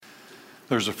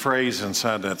There's a phrase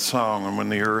inside that song, and when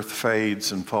the earth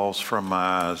fades and falls from my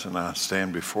eyes and I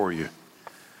stand before you,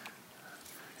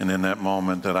 and in that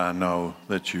moment that I know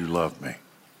that you love me.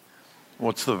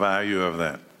 What's the value of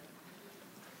that?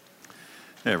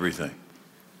 Everything.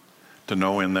 To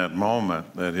know in that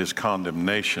moment that his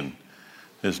condemnation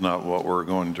is not what we're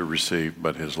going to receive,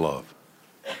 but his love.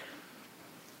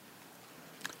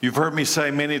 You've heard me say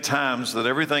many times that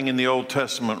everything in the Old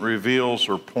Testament reveals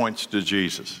or points to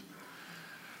Jesus.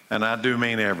 And I do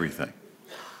mean everything.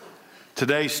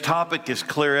 Today's topic is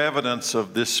clear evidence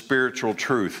of this spiritual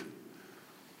truth.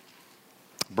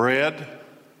 Bread,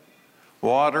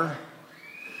 water,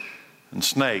 and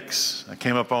snakes. I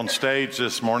came up on stage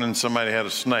this morning, somebody had a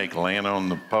snake laying on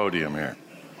the podium here.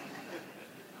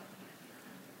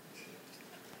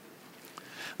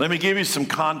 Let me give you some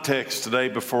context today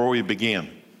before we begin.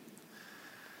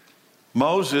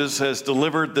 Moses has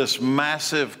delivered this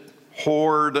massive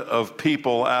horde of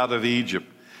people out of Egypt.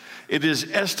 It is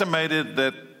estimated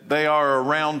that they are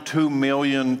around 2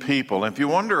 million people. And if you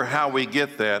wonder how we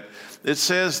get that, it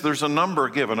says there's a number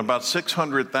given, about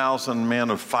 600,000 men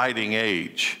of fighting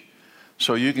age.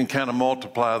 So you can kind of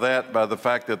multiply that by the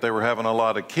fact that they were having a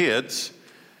lot of kids,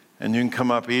 and you can come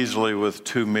up easily with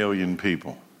 2 million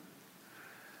people.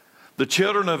 The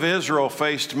children of Israel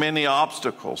faced many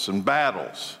obstacles and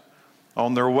battles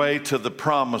on their way to the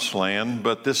promised land,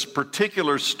 but this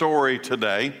particular story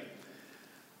today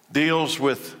deals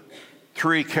with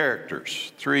 3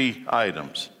 characters, 3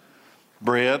 items: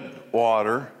 bread,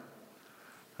 water,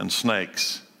 and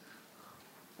snakes.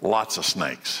 Lots of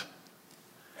snakes.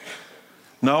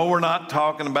 No, we're not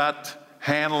talking about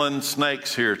handling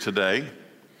snakes here today.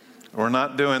 We're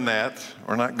not doing that.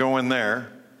 We're not going there.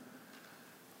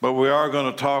 But we are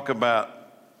going to talk about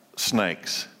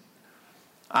snakes.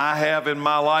 I have in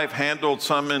my life handled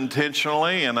some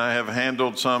intentionally, and I have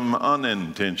handled some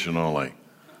unintentionally.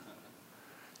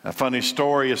 A funny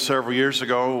story is several years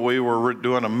ago, we were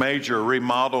doing a major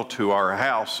remodel to our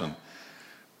house, and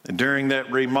during that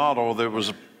remodel, there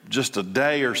was just a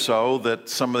day or so that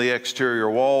some of the exterior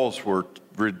walls were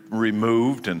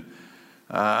removed, and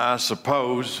I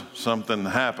suppose something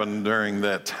happened during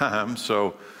that time.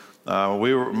 So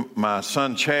my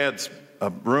son Chad's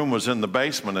room was in the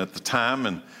basement at the time,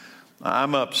 and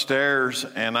I'm upstairs,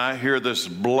 and I hear this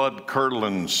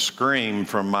blood-curdling scream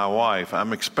from my wife.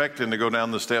 I'm expecting to go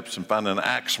down the steps and find an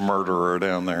axe murderer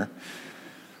down there.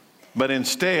 But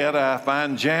instead, I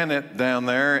find Janet down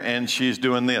there, and she's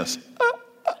doing this,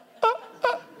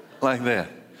 like that.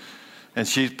 And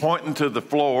she's pointing to the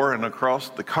floor, and across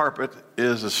the carpet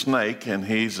is a snake, and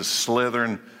he's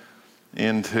slithering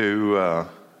into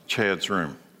Chad's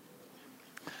room.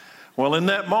 Well, in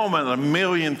that moment, a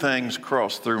million things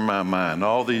crossed through my mind,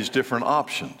 all these different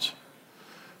options.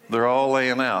 They're all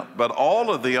laying out. But all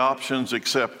of the options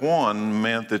except one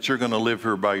meant that you're going to live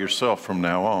here by yourself from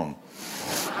now on.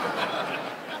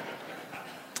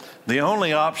 The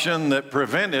only option that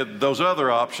prevented those other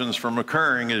options from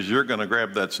occurring is you're going to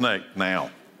grab that snake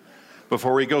now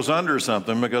before he goes under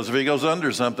something, because if he goes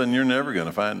under something, you're never going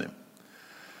to find him.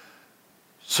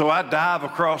 So I dive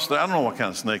across I don't know what kind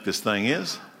of snake this thing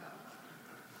is,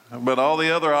 but all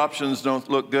the other options don't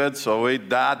look good, so I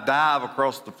dive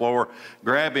across the floor,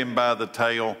 grab him by the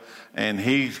tail, and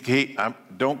I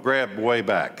don't grab way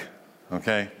back,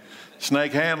 okay?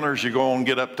 Snake handlers, you go and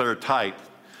get up there tight.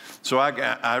 So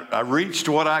I reached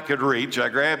what I could reach. I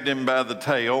grabbed him by the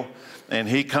tail, and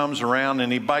he comes around and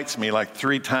he bites me like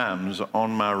 3 times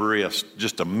on my wrist,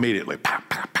 just immediately. Pow,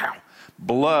 pow, pow.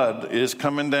 Blood is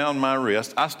coming down my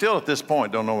wrist. I still, at this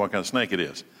point, don't know what kind of snake it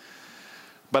is.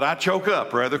 But I choke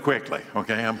up rather quickly,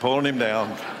 okay? I'm pulling him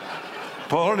down,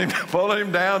 pulling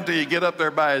him down till you get up there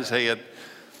by his head.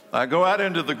 I go out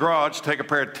into the garage, take a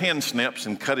pair of tin snips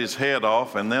and cut his head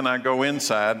off, and then I go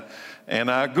inside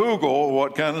and I Google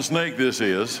what kind of snake this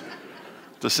is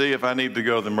to see if I need to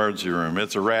go to the emergency room.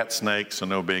 It's a rat snake, so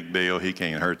no big deal. He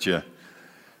can't hurt you.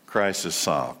 Crisis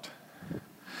solved.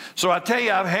 So I tell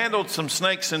you, I've handled some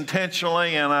snakes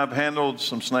intentionally, and I've handled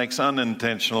some snakes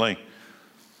unintentionally.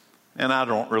 And I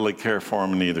don't really care for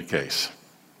them in either case.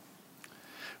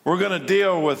 We're going to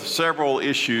deal with several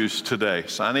issues today,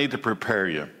 so I need to prepare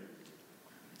you.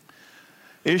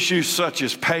 Issues such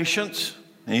as patience.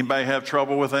 Anybody have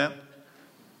trouble with that?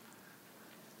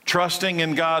 Trusting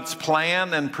in God's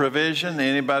plan and provision.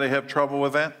 Anybody have trouble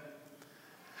with that?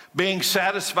 Being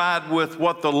satisfied with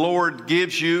what the Lord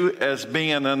gives you as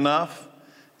being enough.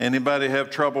 Anybody have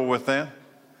trouble with that?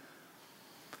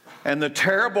 And the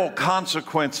terrible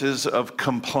consequences of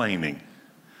complaining.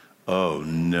 Oh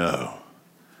no.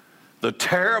 The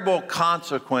terrible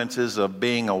consequences of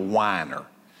being a whiner.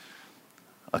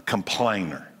 a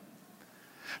complainer.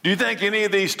 Do you think any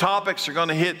of these topics are going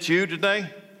to hit you today?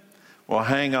 Well,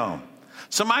 hang on.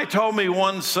 Somebody told me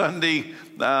one Sunday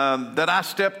that I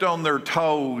stepped on their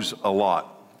toes a lot.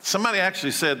 Somebody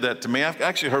actually said that to me. I've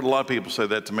actually heard a lot of people say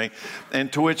that to me.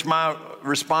 And to which my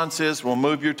response is, well,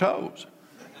 move your toes.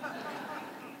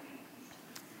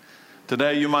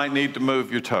 Today you might need to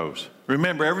move your toes.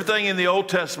 Remember, everything in the Old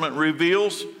Testament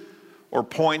reveals or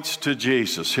points to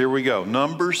Jesus. Here we go.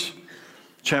 Numbers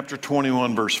chapter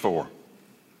 21, verse 4.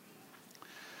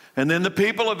 And then the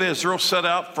people of Israel set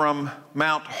out from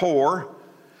Mount Hor,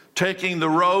 taking the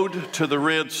road to the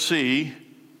Red Sea,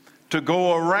 to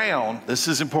go around, this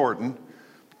is important,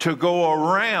 to go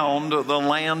around the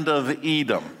land of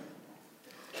Edom.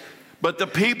 But the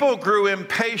people grew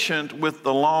impatient with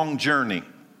the long journey,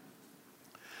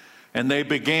 and they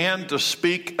began to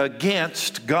speak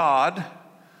against God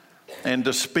and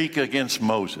to speak against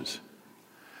Moses.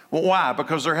 Well, why?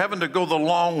 Because they're having to go the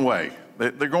long way.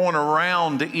 They're going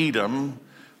around Edom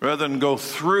rather than go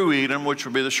through Edom, which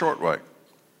would be the short way.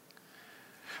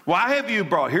 Why have you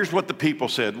brought, here's what the people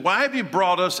said, why have you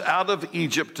brought us out of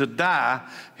Egypt to die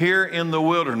here in the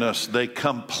wilderness? They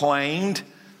complained.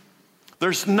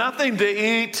 There's nothing to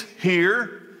eat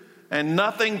here and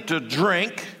nothing to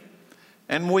drink,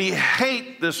 and we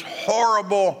hate this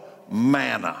horrible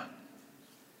manna.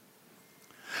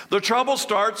 The trouble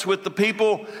starts with the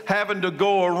people having to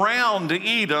go around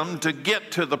Edom to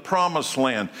get to the promised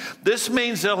land. This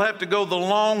means they'll have to go the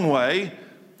long way.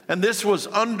 And this was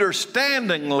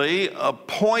understandingly a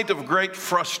point of great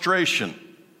frustration.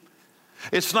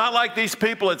 It's not like these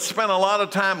people had spent a lot of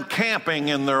time camping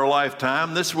in their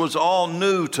lifetime. This was all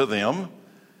new to them.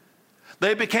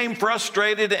 They became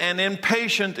frustrated and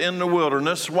impatient in the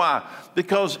wilderness. Why?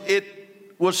 Because it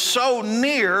was so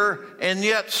near and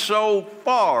yet so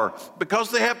far.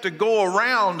 Because they have to go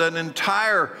around an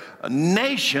entire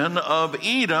nation of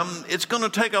Edom, it's going to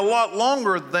take a lot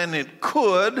longer than it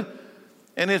could.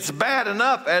 And it's bad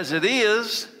enough as it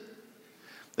is.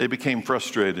 They became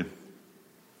frustrated.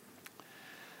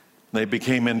 They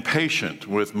became impatient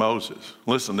with Moses.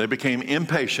 Listen, they became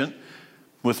impatient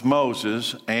with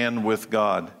Moses and with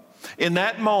God. In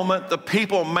that moment, the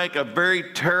people make a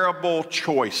very terrible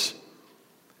choice.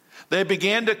 They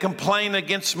began to complain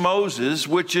against Moses,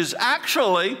 which is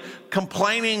actually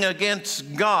complaining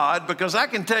against God, because I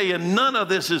can tell you none of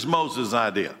this is Moses'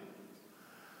 idea.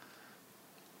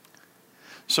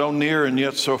 So near and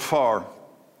yet so far.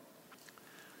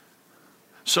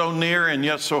 So near and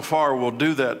yet so far will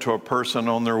do that to a person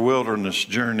on their wilderness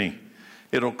journey.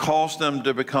 It'll cause them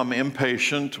to become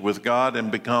impatient with God and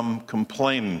become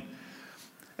complaining.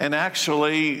 And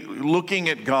actually looking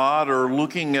at God or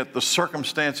looking at the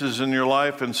circumstances in your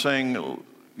life and saying,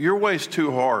 your way's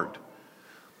too hard,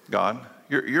 God.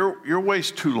 Your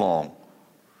way's too long.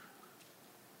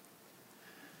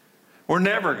 We're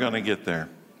never going to get there.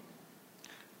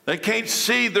 They can't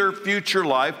see their future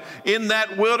life. In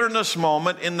that wilderness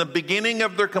moment, in the beginning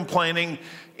of their complaining,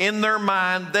 in their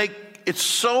mind, it's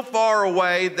so far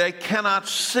away they cannot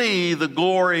see the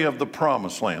glory of the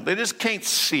promised land. They just can't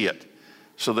see it,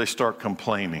 so they start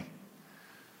complaining.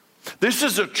 This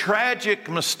is a tragic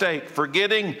mistake,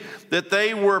 forgetting that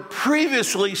they were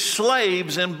previously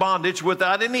slaves in bondage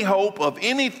without any hope of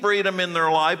any freedom in their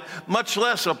life, much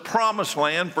less a promised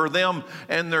land for them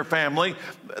and their family.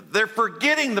 They're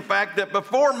forgetting the fact that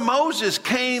before Moses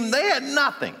came, they had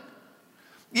nothing.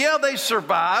 Yeah, they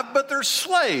survived, but they're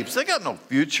slaves. They got no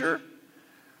future.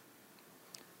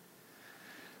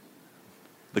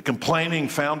 The complaining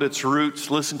found its roots,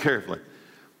 listen carefully.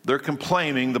 They're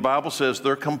complaining, the Bible says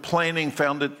their complaining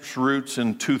found its roots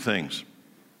in two things.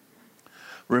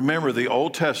 Remember, the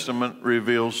Old Testament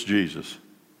reveals Jesus.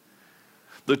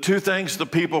 The two things the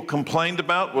people complained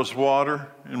about was water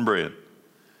and bread.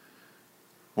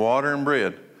 Water and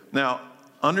bread. Now,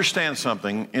 understand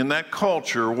something. In that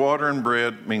culture, water and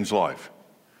bread means life.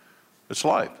 It's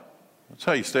life. That's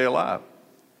how you stay alive.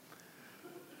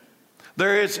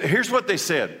 Here's what they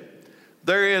said.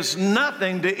 There is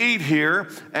nothing to eat here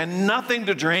and nothing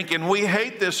to drink, and we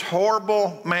hate this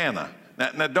horrible manna.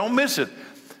 Now don't miss it.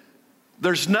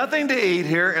 There's nothing to eat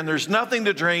here and there's nothing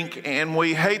to drink, and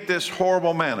we hate this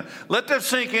horrible manna. Let that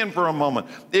sink in for a moment.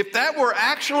 If that were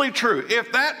actually true,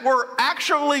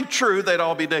 they'd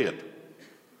all be dead.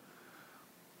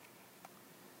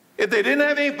 If they didn't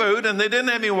have any food and they didn't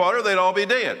have any water, they'd all be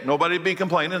dead. Nobody'd be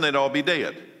complaining, they'd all be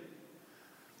dead.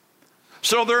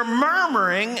 So their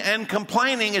murmuring and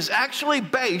complaining is actually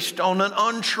based on an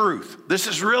untruth. This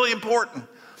is really important.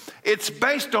 It's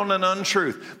based on an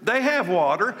untruth. They have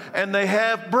water and they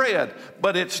have bread,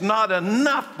 but it's not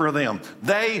enough for them.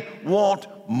 They want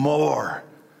more.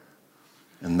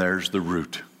 And there's the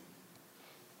root.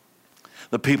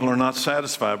 The people are not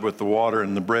satisfied with the water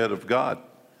and the bread of God.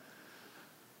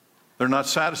 They're not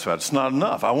satisfied. It's not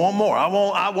enough. I want more. I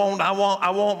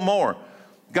want more.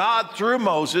 God, through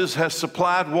Moses, has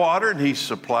supplied water and He's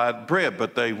supplied bread,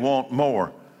 but they want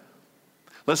more.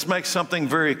 Let's make something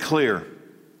very clear.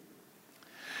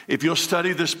 If you'll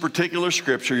study this particular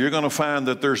scripture, you're going to find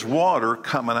that there's water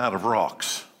coming out of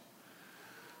rocks.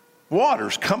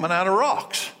 Water's coming out of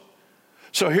rocks.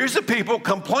 So here's the people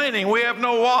complaining, we have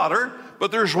no water,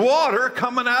 but there's water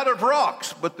coming out of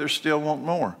rocks, but they still want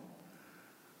more.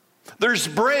 There's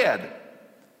bread.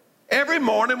 Every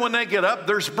morning when they get up,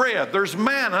 there's bread. There's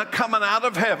manna coming out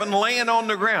of heaven, laying on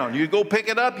the ground. You go pick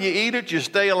it up, you eat it, you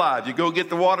stay alive. You go get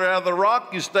the water out of the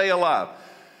rock, you stay alive.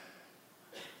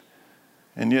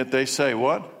 And yet they say,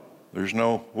 what? There's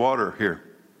no water here.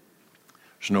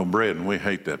 There's no bread, and we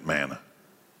hate that manna.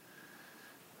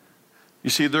 You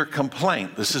see, their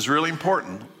complaint, this is really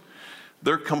important,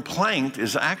 their complaint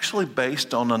is actually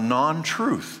based on a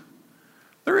non-truth.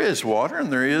 There is water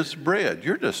and there is bread.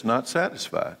 You're just not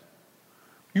satisfied.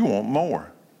 You want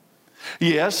more.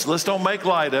 Yes, let's don't make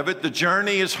light of it. The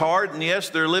journey is hard, and yes,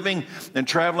 they're living and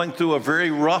traveling through a very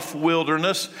rough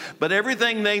wilderness, but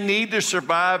everything they need to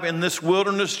survive in this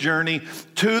wilderness journey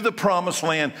to the promised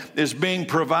land is being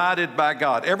provided by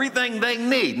God. Everything they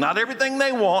need, not everything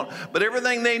they want, but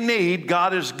everything they need,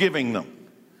 God is giving them.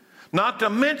 Not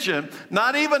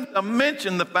even to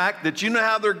mention the fact that you know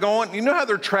how they're going, you know how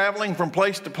they're traveling from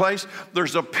place to place?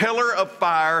 There's a pillar of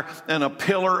fire and a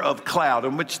pillar of cloud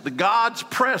in which God's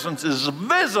presence is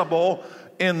visible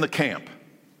in the camp.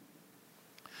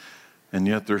 And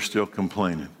yet they're still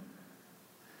complaining.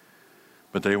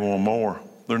 But they want more.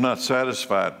 They're not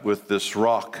satisfied with this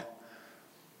rock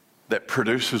that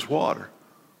produces water.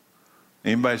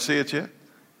 Anybody see it yet?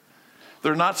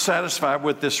 They're not satisfied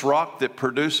with this rock that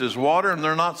produces water, and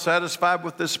they're not satisfied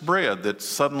with this bread that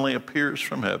suddenly appears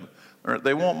from heaven.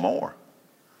 They want more.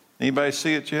 Anybody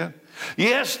see it yet?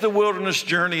 Yes, the wilderness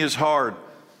journey is hard,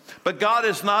 but God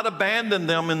has not abandoned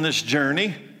them in this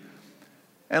journey.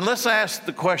 And let's ask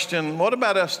the question, what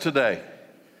about us today?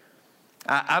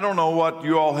 I don't know what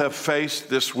you all have faced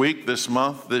this week, this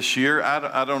month, this year.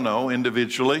 I don't know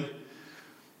individually.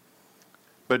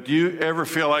 But do you ever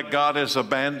feel like God has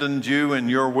abandoned you in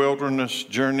your wilderness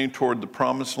journey toward the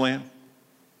promised land?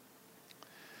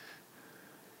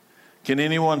 Can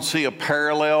anyone see a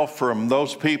parallel from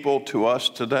those people to us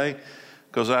today?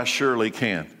 Because I surely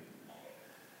can.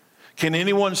 Can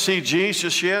anyone see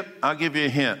Jesus yet? I'll give you a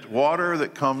hint. Water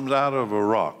that comes out of a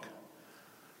rock.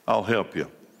 I'll help you.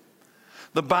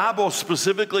 The Bible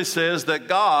specifically says that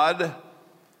God,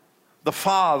 the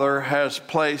Father, has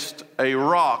placed a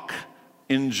rock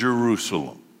in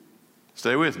Jerusalem.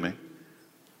 Stay with me.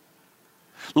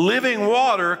 Living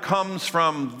water comes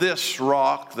from this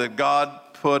rock that God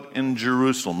put in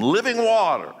Jerusalem. Living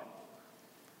water.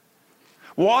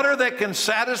 Water that can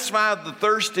satisfy the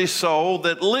thirsty soul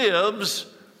that lives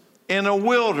in a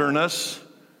wilderness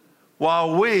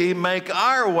while we make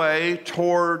our way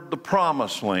toward the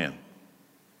promised land.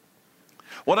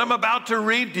 What I'm about to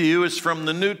read to you is from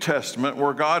the New Testament,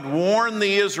 where God warned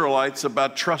the Israelites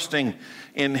about trusting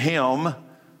in Him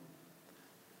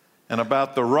and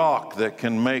about the rock that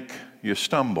can make you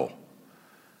stumble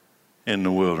in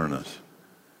the wilderness.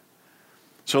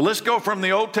 So let's go from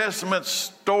the Old Testament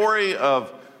story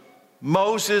of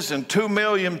Moses and 2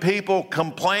 million people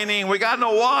complaining, we got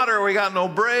no water, we got no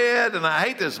bread, and I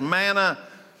hate this manna.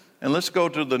 And let's go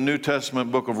to the New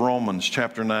Testament book of Romans,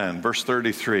 chapter 9, verse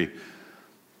 33.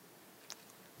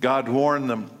 God warned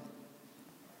them.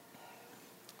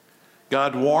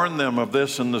 God warned them of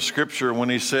this in the scripture when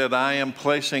He said, I am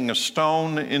placing a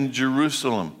stone in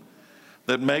Jerusalem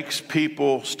that makes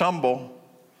people stumble,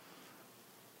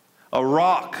 a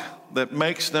rock that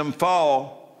makes them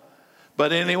fall,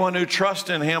 but anyone who trusts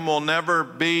in Him will never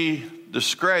be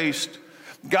disgraced.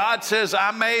 God says,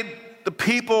 I made the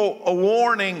people a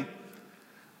warning.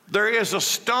 There is a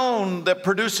stone that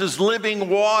produces living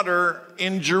water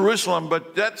in Jerusalem,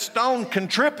 but that stone can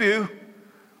trip you,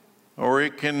 or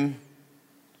it can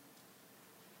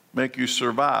make you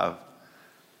survive.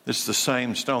 It's the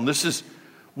same stone. This is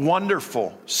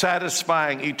wonderful,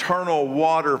 satisfying, eternal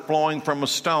water flowing from a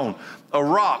stone, a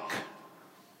rock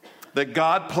that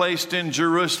God placed in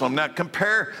Jerusalem. Now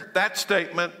compare that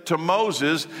statement to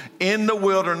Moses in the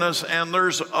wilderness, and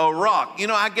there's a rock. You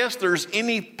know, I guess there's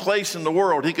any place in the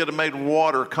world He could have made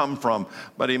water come from,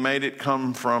 but He made it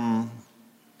come from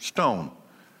stone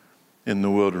in the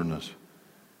wilderness.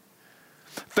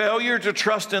 Failure to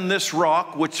trust in this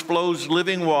rock, which flows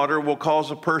living water, will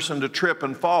cause a person to trip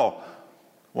and fall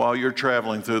while you're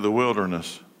traveling through the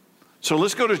wilderness. So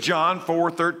let's go to John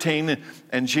 4:13,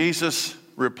 and Jesus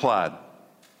replied,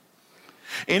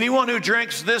 anyone who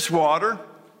drinks this water,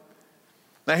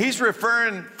 now he's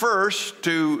referring first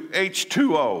to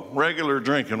H2O, regular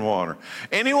drinking water.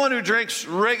 Anyone who drinks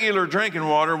regular drinking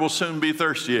water will soon be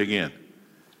thirsty again.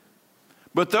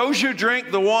 But those who drink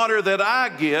the water that I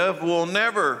give will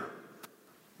never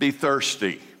be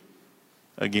thirsty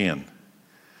again.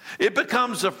 It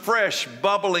becomes a fresh,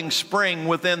 bubbling spring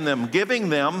within them, giving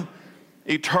them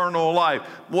eternal life.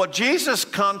 What Jesus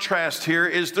contrasts here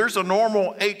is there's a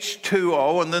normal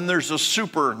H2O and then there's a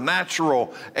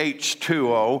supernatural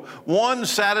H2O. One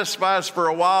satisfies for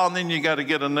a while and then you got to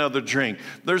get another drink.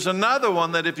 There's another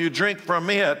one that if you drink from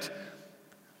it,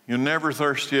 you're never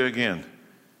thirsty again.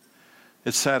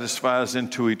 It satisfies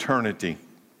into eternity.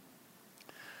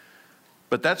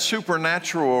 But that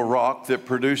supernatural rock that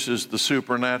produces the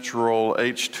supernatural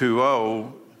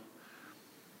H2O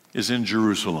is in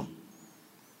Jerusalem.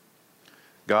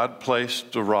 God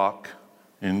placed a rock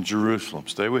in Jerusalem.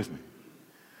 Stay with me.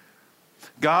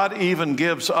 God even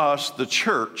gives us, the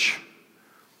church,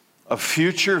 a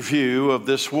future view of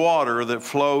this water that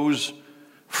flows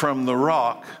from the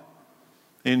rock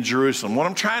in Jerusalem. What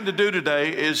I'm trying to do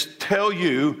today is tell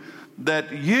you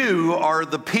that you are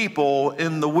the people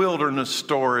in the wilderness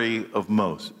story of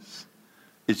Moses.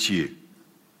 It's you.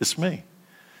 It's me.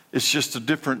 It's just a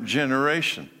different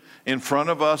generation. In front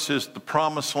of us is the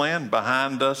promised land.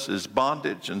 Behind us is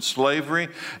bondage and slavery.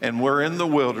 And we're in the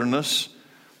wilderness.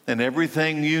 And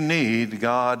everything you need,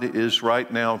 God is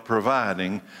right now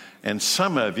providing. And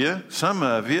some of you, it's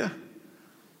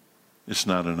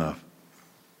not enough.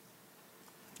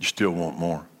 You still want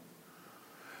more.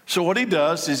 So what he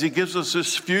does is he gives us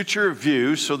this future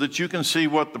view so that you can see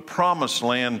what the promised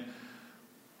land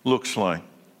looks like.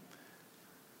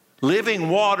 Living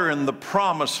water in the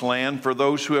promised land for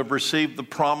those who have received the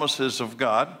promises of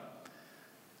God.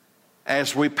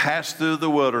 As we pass through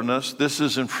the wilderness, this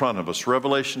is in front of us,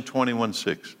 Revelation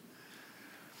 21:6.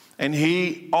 And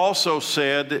he also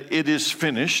said, it is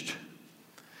finished.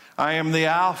 I am the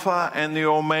Alpha and the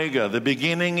Omega, the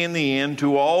beginning and the end.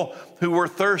 To all who are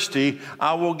thirsty,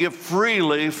 I will give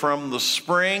freely from the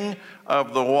spring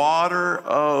of the water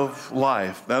of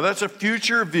life. Now that's a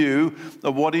future view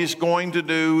of what he's going to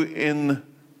do in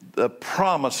the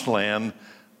promised land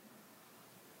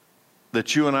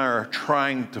that you and I are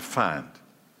trying to find.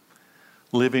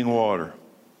 Living water,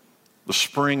 the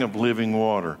spring of living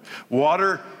water.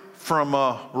 Water from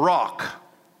a rock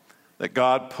that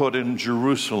God put in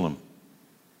Jerusalem.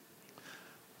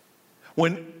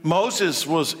 When Moses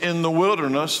was in the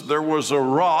wilderness, there was a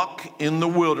rock in the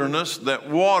wilderness that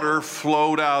water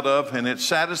flowed out of, and it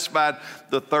satisfied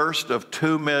the thirst of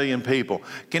 2 million people.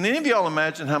 Can any of y'all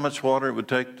imagine how much water it would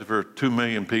take for 2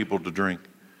 million people to drink?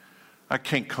 I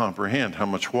can't comprehend how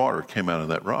much water came out of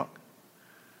that rock.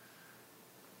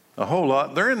 A whole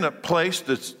lot. They're in a place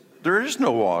there is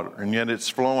no water, and yet it's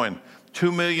flowing.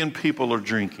 2 million people are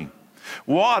drinking.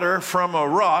 Water from a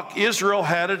rock. Israel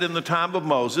had it in the time of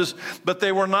Moses, but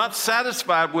they were not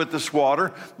satisfied with this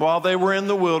water while they were in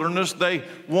the wilderness. They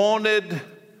wanted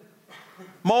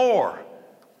more.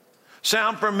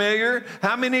 Sound familiar?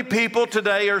 How many people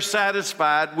today are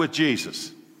satisfied with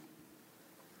Jesus?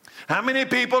 How many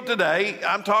people today,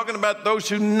 I'm talking about those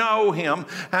who know him,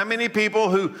 how many people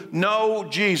who know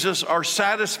Jesus are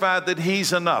satisfied that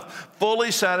he's enough,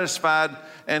 fully satisfied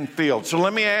and filled? So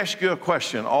let me ask you a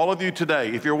question. All of you today,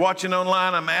 if you're watching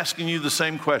online, I'm asking you the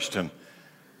same question.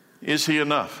 Is he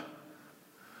enough?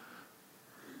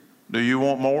 Do you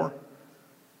want more?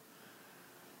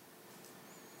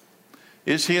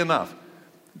 Is he enough?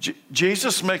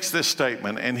 Jesus makes this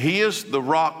statement, and he is the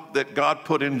rock that God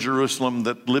put in Jerusalem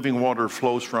that living water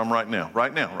flows from right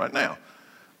now.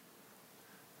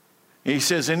 He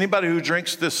says, anybody who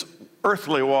drinks this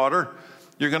earthly water,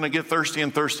 you're going to get thirsty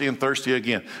and thirsty and thirsty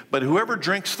again. But whoever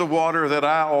drinks the water that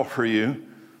I offer you,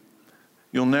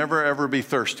 you'll never ever be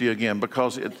thirsty again,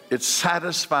 because it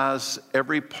satisfies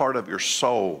every part of your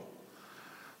soul.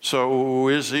 So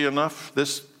is he enough,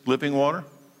 this living water?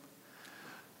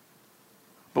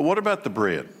 But what about the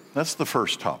bread? That's the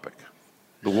first topic,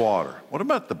 the water. What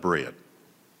about the bread?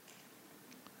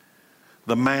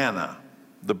 The manna,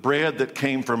 the bread that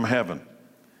came from heaven.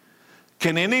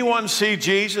 Can anyone see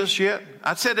Jesus yet?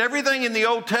 I said everything in the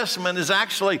Old Testament is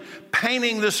actually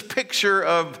painting this picture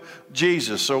of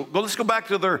Jesus. So let's go back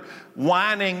to their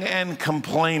whining and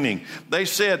complaining. They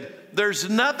said, there's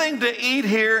nothing to eat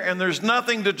here and there's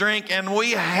nothing to drink, and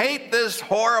we hate this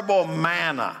horrible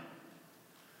manna.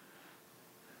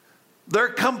 Their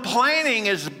complaining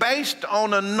is based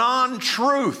on a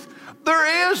non-truth.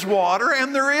 There is water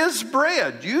and there is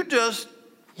bread. You just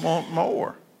want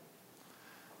more.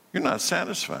 You're not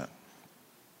satisfied.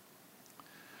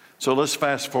 So let's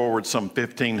fast forward some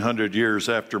 1,500 years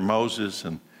after Moses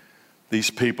and these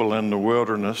people in the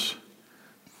wilderness.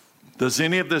 Does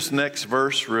any of this next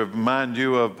verse remind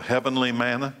you of heavenly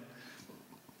manna?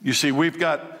 You see, we've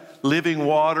got living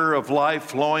water of life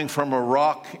flowing from a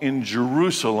rock in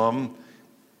Jerusalem,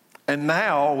 and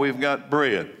now we've got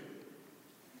bread.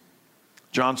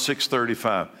 John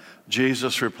 6:35,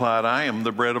 Jesus replied, I am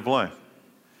the bread of life.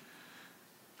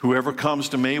 Whoever comes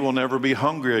to me will never be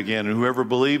hungry again, and whoever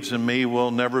believes in me will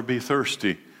never be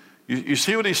thirsty. You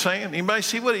see what he's saying? Anybody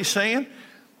see what he's saying?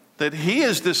 That he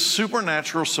is this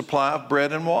supernatural supply of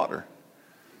bread and water.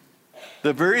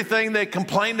 The very thing they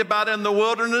complained about in the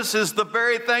wilderness is the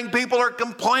very thing people are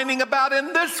complaining about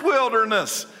in this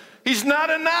wilderness. He's not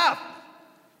enough.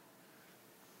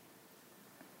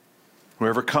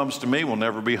 Whoever comes to me will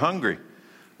never be hungry.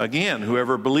 Again,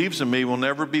 whoever believes in me will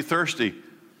never be thirsty.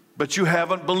 But you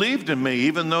haven't believed in me,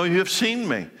 even though you have seen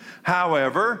me.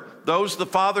 However, those the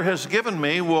Father has given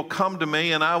me will come to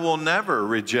me, and I will never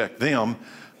reject them,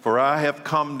 for I have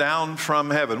come down from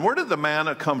heaven. Where did the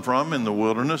manna come from in the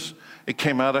wilderness? It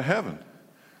came out of heaven.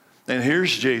 And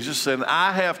here's Jesus saying,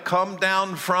 I have come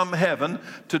down from heaven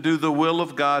to do the will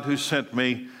of God who sent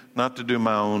me, not to do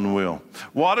my own will.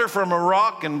 Water from a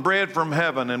rock and bread from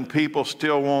heaven, and people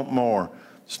still want more.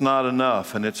 It's not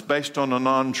enough, and it's based on a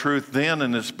non-truth then,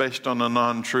 and it's based on a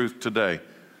non-truth today.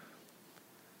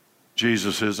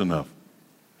 Jesus is enough.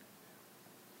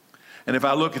 And if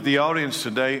I look at the audience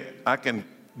today, I can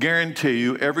guarantee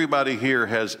you everybody here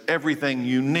has everything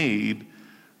you need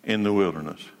in the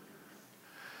wilderness.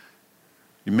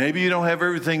 Maybe you don't have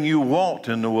everything you want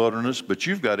in the wilderness, but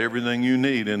you've got everything you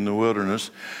need in the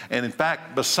wilderness. And in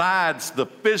fact, besides the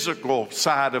physical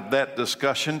side of that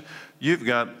discussion, you've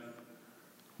got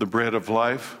the bread of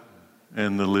life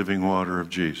and the living water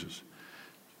of Jesus.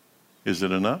 Is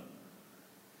it enough?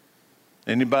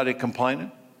 Anybody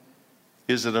complaining?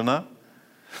 Is it enough?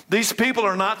 These people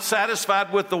are not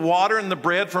satisfied with the water and the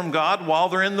bread from God while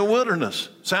they're in the wilderness.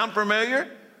 Sound familiar?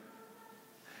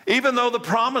 Even though the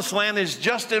promised land is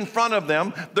just in front of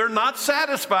them, they're not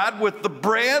satisfied with the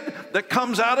bread that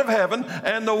comes out of heaven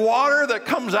and the water that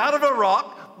comes out of a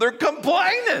rock. They're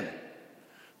complaining.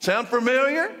 Sound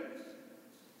familiar?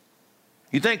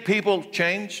 You think people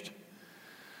changed?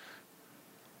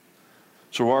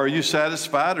 So are you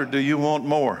satisfied, or do you want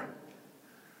more?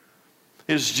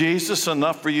 Is Jesus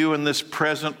enough for you in this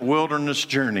present wilderness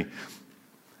journey?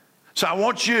 So I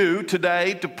want you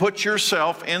today to put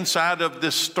yourself inside of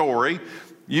this story.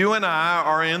 You and I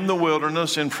are in the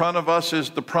wilderness. In front of us is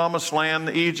the promised land.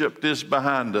 Egypt is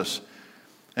behind us.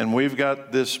 And we've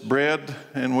got this bread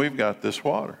and we've got this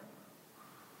water.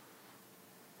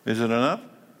 Is it enough?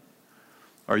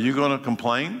 Are you going to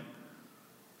complain?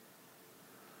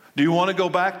 Do you want to go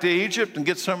back to Egypt and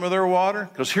get some of their water?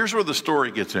 Because here's where the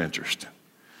story gets interesting.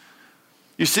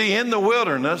 You see, in the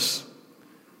wilderness,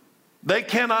 they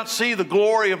cannot see the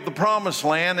glory of the promised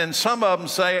land, and some of them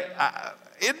say,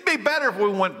 it'd be better if we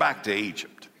went back to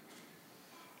Egypt.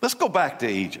 Let's go back to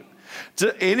Egypt.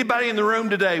 To anybody in the room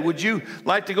today, would you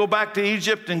like to go back to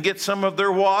Egypt and get some of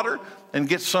their water and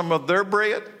get some of their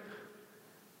bread?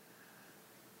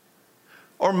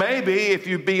 Or maybe, if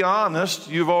you be honest,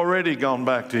 you've already gone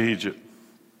back to Egypt.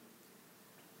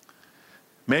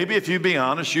 Maybe if you be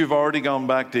honest, you've already gone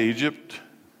back to Egypt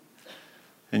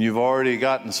and you've already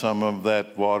gotten some of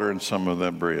that water and some of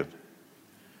that bread.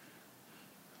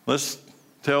 Let's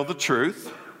tell the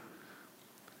truth.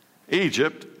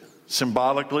 Egypt,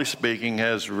 symbolically speaking,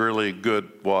 has really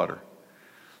good water.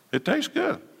 It tastes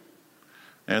good.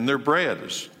 And their bread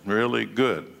is really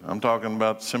good. I'm talking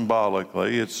about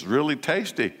symbolically. It's really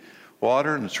tasty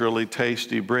water and it's really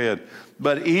tasty bread.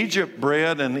 But Egypt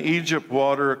bread and Egypt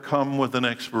water come with an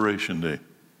expiration date.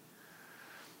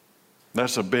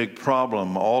 That's a big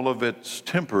problem. All of it's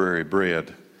temporary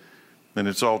bread and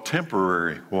it's all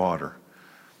temporary water.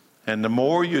 And the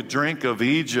more you drink of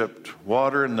Egypt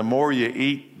water and the more you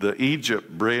eat the Egypt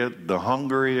bread, the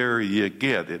hungrier you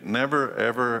get. It never,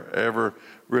 ever, ever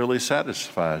really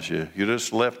satisfies you. You're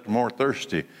just left more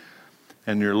thirsty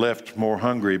and you're left more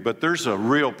hungry. But there's a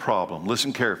real problem.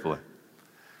 Listen carefully.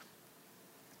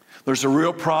 There's a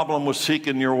real problem with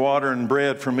seeking your water and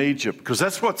bread from Egypt, because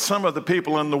that's what some of the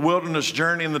people in the wilderness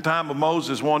journey in the time of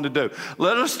Moses wanted to do.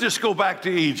 Let us just go back to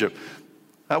Egypt.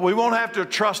 We won't have to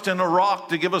trust in a rock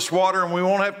to give us water, and we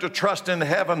won't have to trust in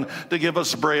heaven to give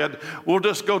us bread. We'll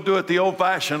just go do it the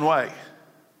old-fashioned way.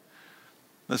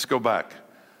 Let's go back.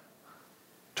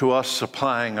 to us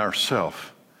supplying ourselves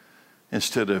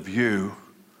instead of you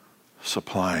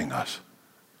supplying us.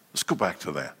 Let's go back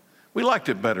to that. We liked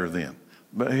it better then.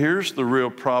 But here's the real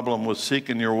problem with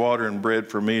seeking your water and bread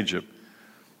from Egypt.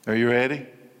 Are you ready?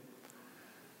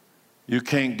 You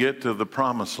can't get to the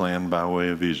promised land by way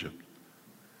of Egypt.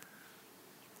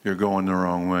 You're going the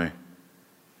wrong way.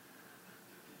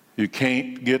 You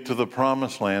can't get to the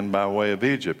promised land by way of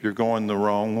Egypt. You're going the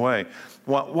wrong way.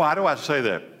 Why do I say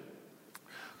that?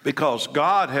 Because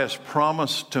God has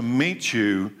promised to meet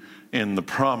you in the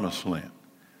promised land.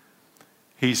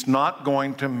 He's not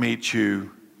going to meet you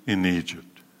in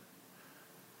Egypt.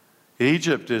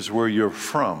 Egypt is where you're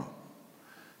from.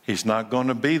 He's not going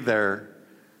to be there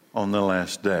on the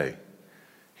last day.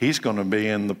 He's going to be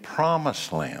in the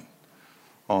promised land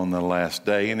on the last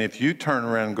day. And if you turn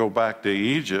around and go back to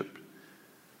Egypt,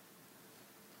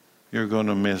 you're going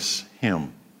to miss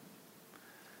him.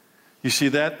 You see,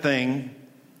 that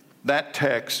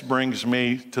text brings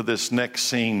me to this next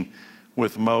scene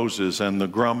with Moses and the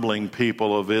grumbling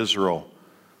people of Israel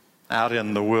out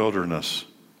in the wilderness.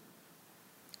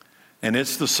 And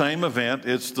it's the same event.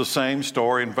 It's the same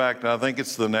story. In fact, I think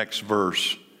it's the next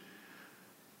verse.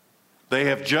 They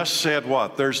have just said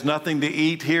what? There's nothing to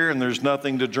eat here and there's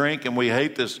nothing to drink, and we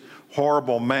hate this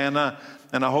horrible manna.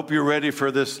 And I hope you're ready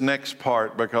for this next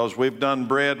part, because we've done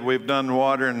bread, we've done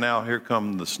water, and now here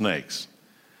come the snakes.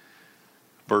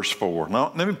 Verse 4.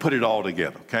 Now, let me put it all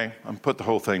together, okay? I'm put the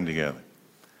whole thing together.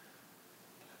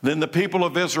 Then the people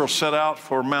of Israel set out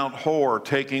for Mount Hor,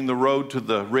 taking the road to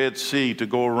the Red Sea to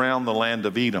go around the land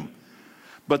of Edom.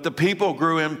 But the people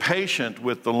grew impatient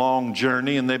with the long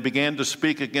journey, and they began to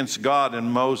speak against God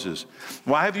and Moses.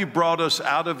 Why have you brought us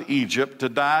out of Egypt to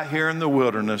die here in the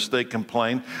wilderness? They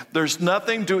complained. There's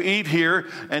nothing to eat here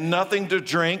and nothing to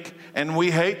drink, and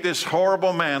we hate this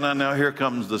horrible manna. Now here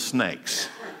comes the snakes.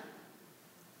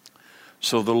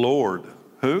 So the Lord,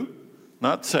 who?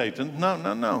 Not Satan.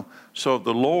 No. So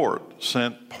the Lord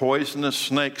sent poisonous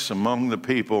snakes among the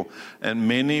people, and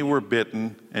many were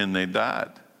bitten and they died.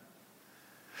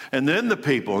 And then the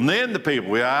people,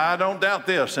 I don't doubt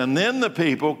this. And then the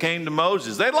people came to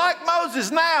Moses. They like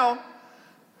Moses now.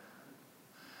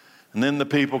 And then the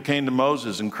people came to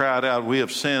Moses and cried out, we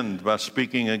have sinned by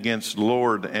speaking against the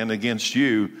Lord and against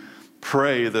you.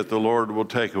 Pray that the Lord will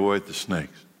take away the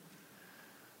snakes.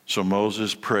 So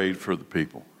Moses prayed for the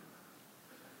people,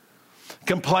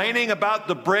 complaining about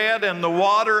the bread and the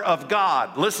water of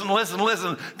God. Listen.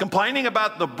 Complaining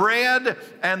about the bread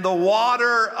and the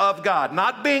water of God.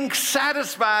 Not being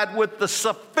satisfied with the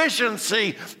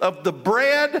sufficiency of the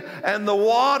bread and the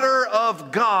water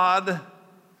of God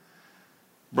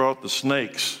brought the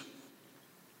snakes,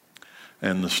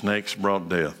 and the snakes brought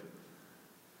death.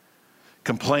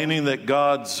 Complaining that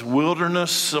God's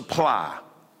wilderness supply,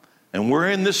 and we're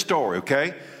in this story,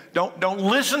 okay? Don't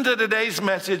listen to today's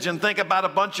message and think about a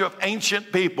bunch of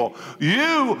ancient people.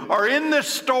 You are in this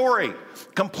story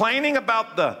complaining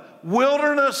about the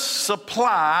wilderness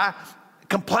supply,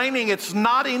 complaining it's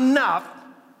not enough,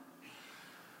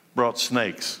 brought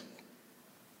snakes,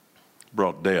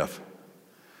 brought death.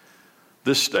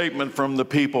 This statement from the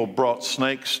people brought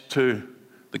snakes to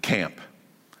the camp.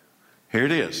 Here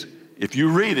it is. If you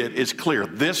read it, it's clear.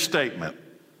 This statement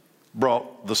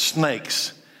brought the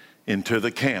snakes into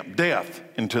the camp, death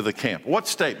into the camp. What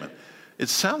statement? It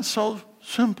sounds so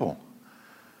simple.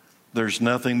 There's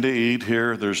nothing to eat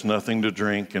here, there's nothing to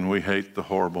drink, and we hate the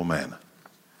horrible manna.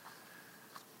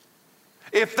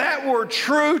 If that were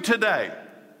true today,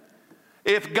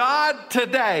 if God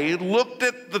today looked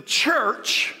at the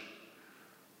church,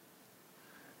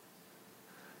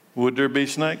 would there be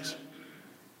snakes?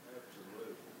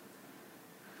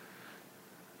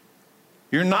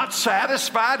 You're not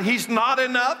satisfied? He's not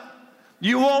enough?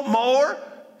 You want more?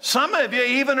 Some of you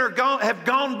even have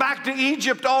gone back to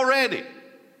Egypt already.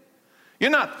 You're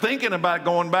not thinking about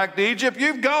going back to Egypt.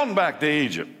 You've gone back to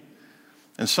Egypt.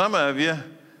 And some of you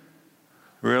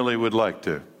really would like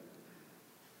to.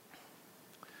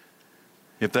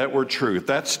 If that were true, if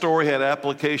that story had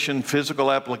application,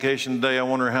 physical application today, I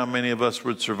wonder how many of us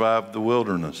would survive the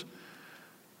wilderness.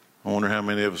 I wonder how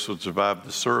many of us would survive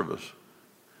the service.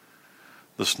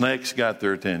 The snakes got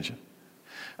their attention.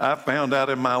 I found out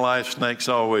in my life snakes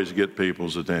always get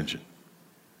people's attention.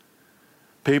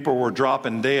 People were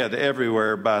dropping dead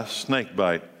everywhere by snake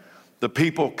bite. The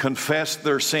people confessed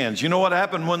their sins. You know what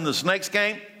happened when the snakes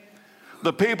came?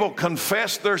 The people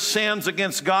confessed their sins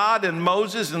against God and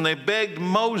Moses, and they begged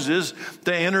Moses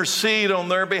to intercede on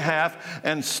their behalf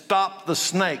and stop the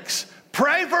snakes.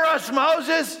 Pray for us,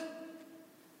 Moses.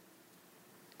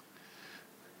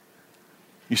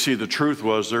 You see, the truth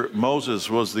was Moses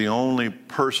was the only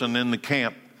person in the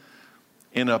camp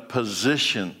in a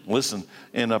position, listen,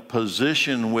 in a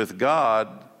position with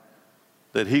God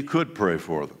that he could pray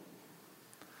for them.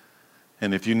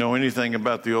 And if you know anything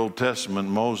about the Old Testament,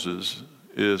 Moses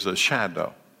is a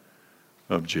shadow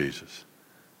of Jesus,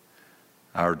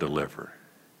 our deliverer.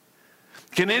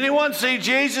 Can anyone see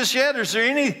Jesus yet? Is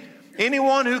there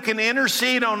anyone who can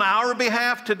intercede on our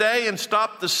behalf today and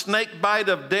stop the snake bite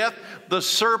of death, the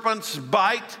serpent's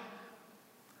bite?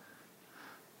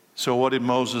 So what did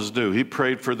Moses do? He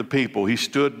prayed for the people. He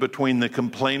stood between the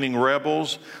complaining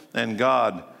rebels and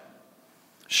God.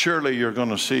 Surely you're going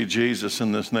to see Jesus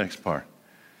in this next part.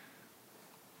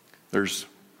 There's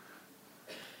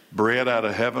bread out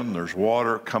of heaven, there's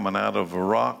water coming out of a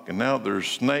rock, and now there's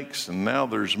snakes, and now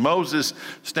there's Moses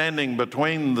standing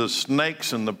between the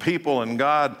snakes and the people and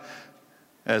God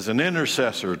as an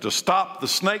intercessor to stop the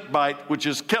snake bite, which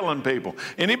is killing people.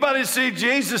 Anybody see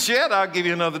Jesus yet? I'll give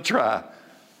you another try.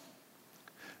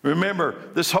 Remember,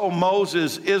 this whole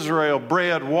Moses, Israel,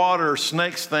 bread, water,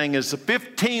 snakes thing is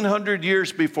 1,500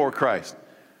 years before Christ.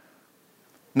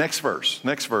 Next verse,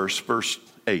 verse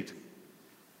 8.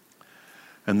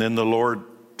 And then the Lord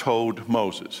told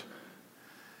Moses,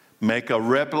 make a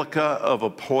replica of a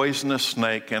poisonous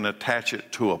snake and attach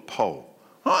it to a pole.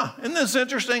 Isn't this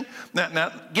interesting?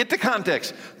 Now, get the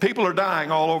context. People are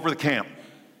dying all over the camp.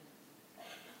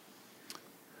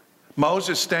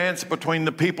 Moses stands between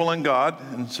the people and God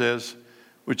and says,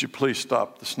 would you please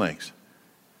stop the snakes?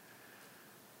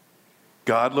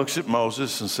 God looks at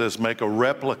Moses and says, make a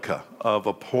replica of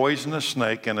a poisonous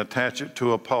snake and attach it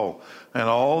to a pole. And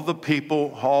all the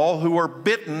people, all who are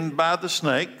bitten by the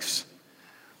snakes,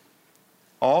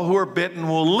 all who are bitten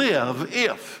will live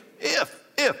if.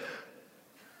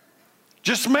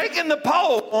 Just making the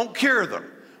pole won't cure them.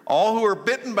 All who are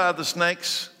bitten by the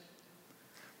snakes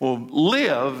will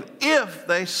live if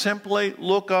they simply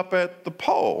look up at the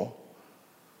pole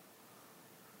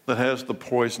that has the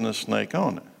poisonous snake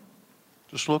on it.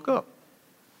 Just look up.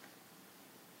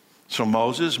 So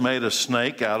Moses made a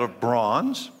snake out of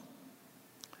bronze,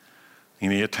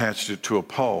 and he attached it to a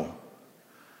pole.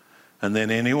 And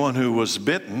then anyone who was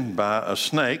bitten by a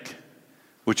snake,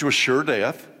 which was sure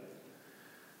death,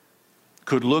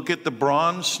 could look at the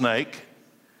bronze snake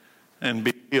and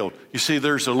be healed. You see,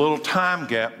 there's a little time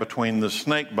gap between the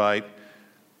snake bite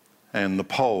and the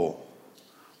pole.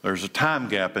 There's a time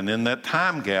gap, and in that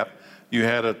time gap, you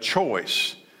had a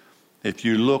choice. If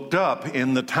you looked up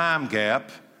in the time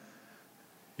gap,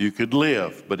 you could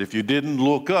live. But if you didn't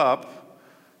look up,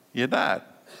 you died.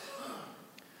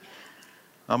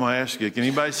 I'm going to ask you, can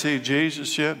anybody see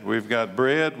Jesus yet? We've got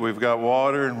bread, we've got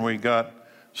water, and we got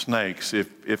snakes.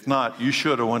 If not, you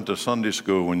should have went to Sunday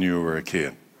school when you were a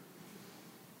kid.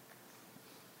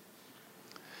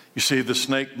 You see, the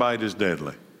snake bite is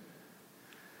deadly.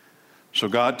 So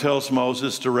God tells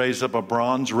Moses to raise up a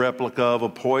bronze replica of a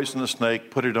poisonous snake,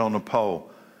 put it on a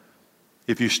pole.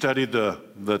 If you study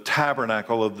the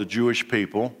tabernacle of the Jewish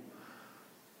people,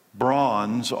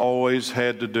 bronze always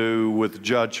had to do with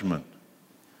judgment.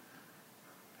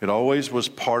 It always was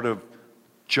part of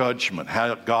judgment.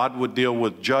 How God would deal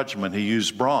with judgment, he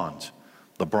used bronze.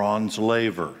 The bronze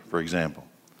laver, for example.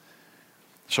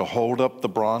 So hold up the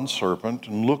bronze serpent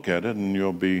and look at it and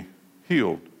you'll be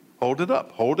healed. Hold it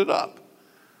up, hold it up.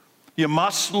 You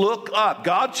must look up.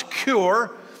 God's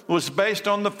cure was based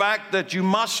on the fact that you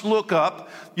must look up.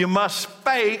 You must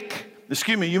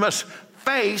you must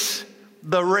face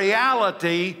the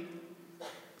reality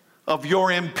of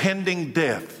your impending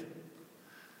death.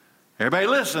 Everybody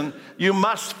listen, you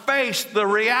must face the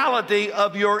reality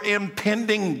of your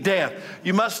impending death.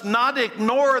 You must not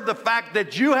ignore the fact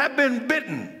that you have been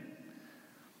bitten.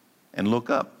 And look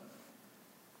up.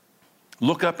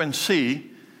 Look up and see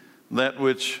that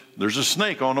which, there's a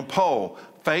snake on a pole.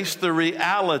 Face the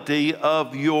reality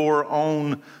of your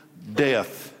own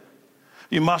death.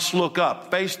 You must look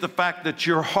up. Face the fact that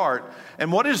your heart,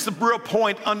 and what is the real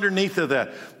point underneath of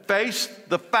that? Face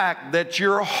the fact that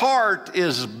your heart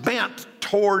is bent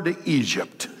toward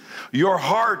Egypt. Your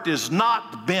heart is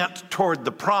not bent toward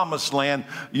the promised land.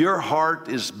 Your heart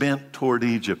is bent toward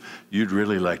Egypt. You'd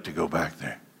really like to go back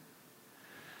there.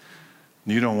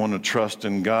 You don't want to trust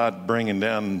in God bringing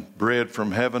down bread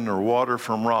from heaven or water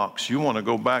from rocks. You want to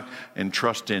go back and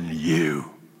trust in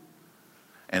you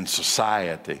and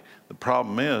society. The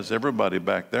problem is everybody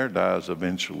back there dies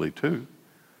eventually too.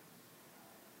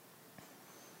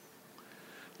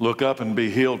 Look up and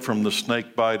be healed from the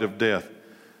snake bite of death.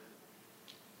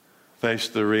 Face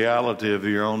the reality of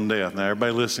your own death. Now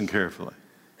everybody listen carefully.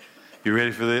 You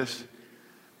ready for this?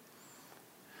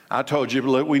 I told you,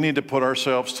 look, we need to put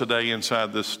ourselves today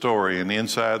inside this story. And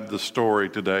inside the story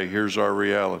today, here's our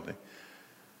reality.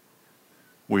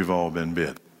 We've all been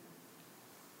bit.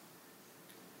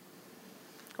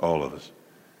 All of us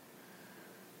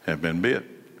have been bit.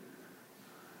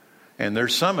 And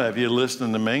there's some of you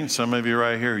listening to me, some of you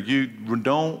right here, you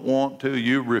don't want to,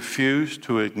 you refuse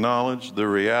to acknowledge the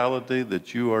reality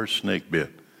that you are snake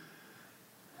bit.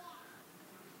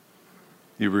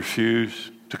 You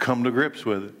refuse to come to grips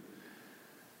with it.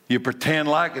 You pretend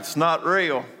like it's not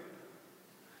real.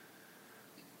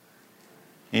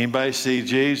 Anybody see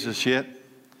Jesus yet?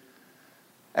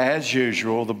 As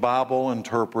usual, the Bible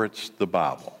interprets the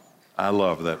Bible. I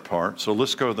love that part. So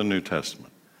let's go to the New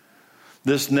Testament.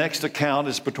 This next account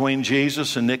is between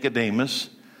Jesus and Nicodemus,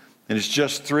 and it's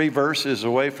just 3 verses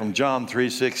away from John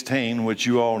 3:16, which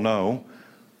you all know.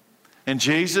 And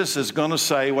Jesus is going to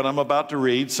say what I'm about to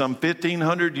read some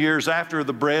 1,500 years after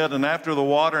the bread and after the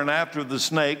water and after the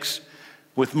snakes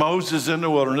with Moses in the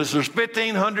wilderness. There's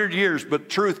 1,500 years, but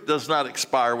truth does not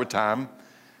expire with time.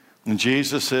 And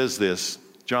Jesus says this,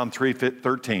 John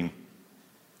 3:13.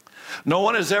 No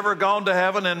one has ever gone to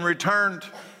heaven and returned,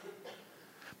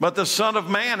 but the Son of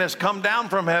Man has come down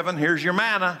from heaven. Here's your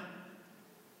manna.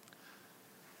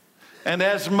 And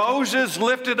as Moses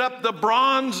lifted up the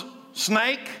bronze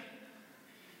snake,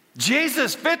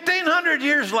 Jesus, 1,500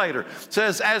 years later,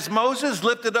 says, as Moses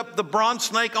lifted up the bronze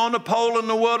snake on a pole in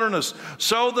the wilderness,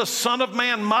 so the Son of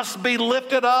Man must be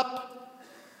lifted up,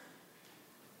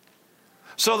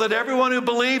 so that everyone who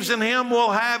believes in him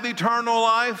will have eternal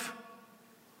life.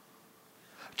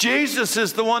 Jesus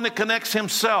is the one that connects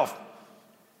himself.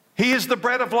 He is the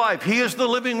bread of life. He is the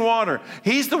living water.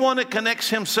 He's the one that connects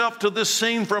himself to this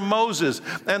scene from Moses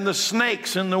and the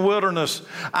snakes in the wilderness.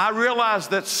 I realize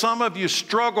that some of you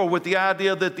struggle with the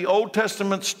idea that the Old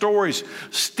Testament stories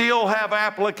still have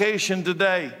application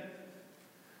today.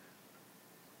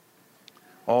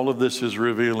 All of this is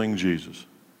revealing Jesus.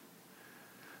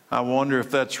 I wonder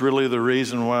if that's really the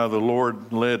reason why the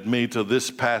Lord led me to this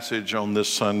passage on this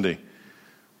Sunday.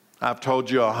 I've told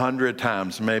you 100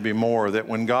 times, maybe more, that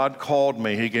when God called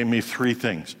me, he gave me 3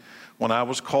 things. When I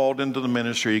was called into the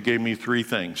ministry, he gave me 3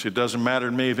 things. It doesn't matter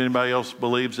to me if anybody else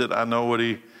believes it. I know what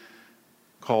he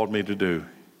called me to do.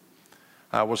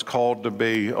 I was called to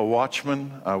be a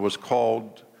watchman. I was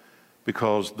called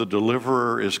because the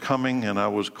deliverer is coming, and I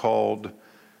was called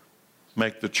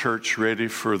make the church ready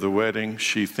for the wedding.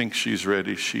 She thinks she's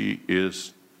ready. She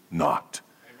is not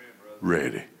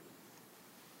ready.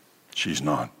 She's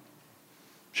not.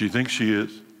 She thinks she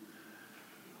is.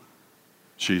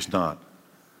 She's not.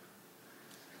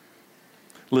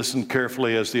 Listen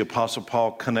carefully as the Apostle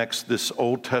Paul connects this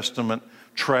Old Testament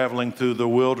traveling through the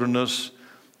wilderness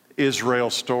Israel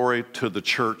story to the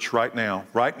church right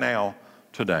now,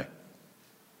 today.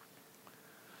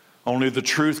 Only the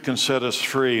truth can set us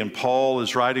free, and Paul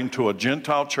is writing to a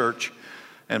Gentile church,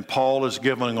 and Paul is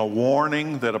giving a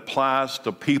warning that applies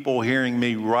to people hearing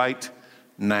me right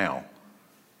now.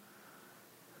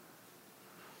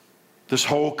 This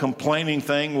whole complaining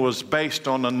thing was based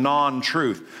on a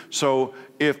non-truth. So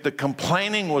if the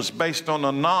complaining was based on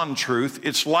a non-truth,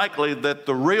 it's likely that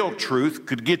the real truth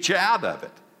could get you out of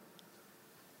it.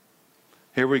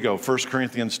 Here we go, 1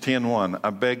 Corinthians 10:1.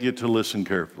 I beg you to listen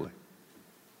carefully.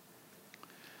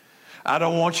 I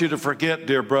don't want you to forget,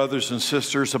 dear brothers and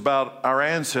sisters, about our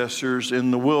ancestors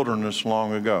in the wilderness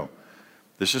long ago.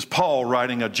 This is Paul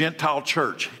writing a Gentile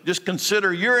church. Just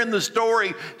consider you're in the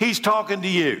story, he's talking to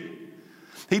you.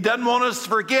 He doesn't want us to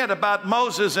forget about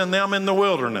Moses and them in the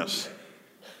wilderness.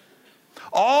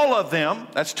 All of them,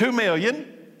 that's 2 million,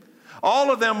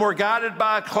 all of them were guided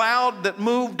by a cloud that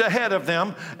moved ahead of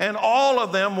them, and all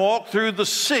of them walked through the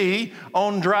sea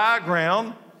on dry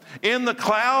ground. In the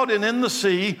cloud and in the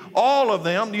sea, all of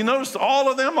them, do you notice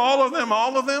all of them?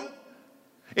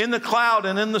 In the cloud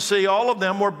and in the sea, all of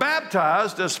them were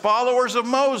baptized as followers of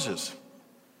Moses.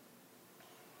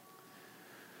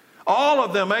 All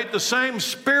of them ate the same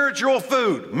spiritual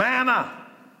food, manna.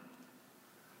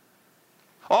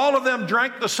 All of them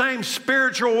drank the same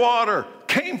spiritual water,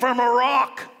 came from a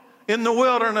rock in the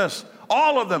wilderness.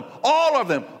 All of them.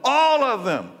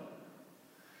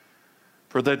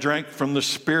 For they drank from the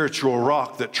spiritual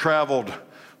rock that traveled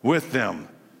with them.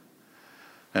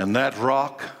 And that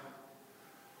rock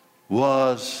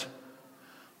was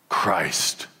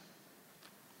Christ.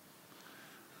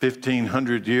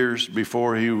 1,500 years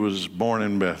before he was born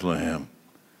in Bethlehem.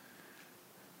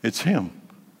 It's him.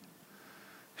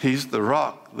 He's the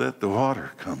rock that the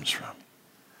water comes from.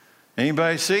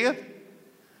 Anybody see it?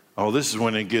 Oh, this is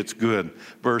when it gets good.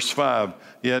 Verse 5,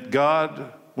 yet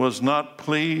God was not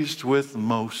pleased with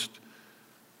most.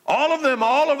 All of them,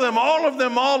 all of them, all of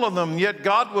them, all of them. Yet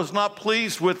God was not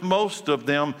pleased with most of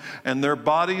them, and their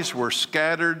bodies were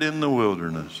scattered in the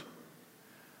wilderness.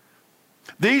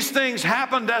 These things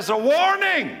happened as a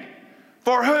warning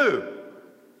for who?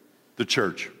 The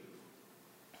church.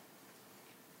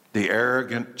 The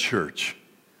arrogant church.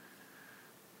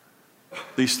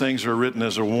 These things are written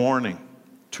as a warning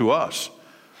to us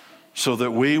so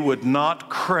that we would not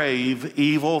crave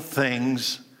evil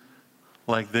things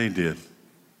like they did,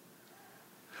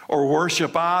 or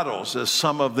worship idols as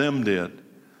some of them did.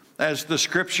 As the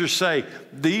scriptures say,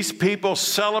 these people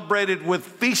celebrated with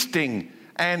feasting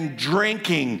and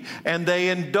drinking, and they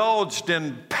indulged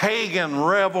in pagan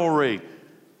revelry.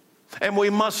 And we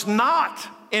must not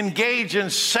engage in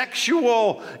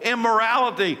sexual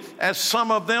immorality as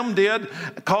some of them did,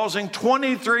 causing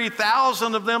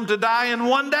 23,000 of them to die in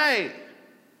one day.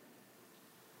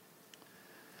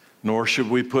 Nor should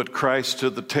we put Christ to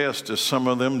the test as some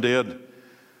of them did,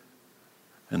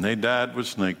 and they died with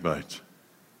snake bites.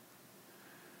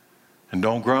 And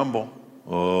don't grumble.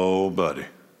 Oh, buddy.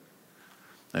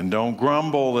 And don't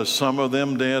grumble as some of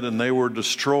them did, and they were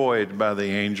destroyed by the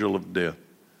angel of death.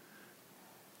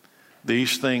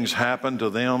 These things happened to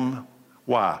them.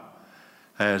 Why?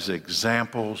 As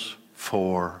examples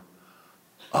for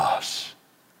us.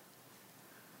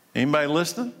 Anybody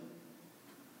listening?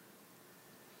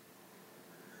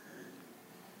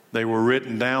 They were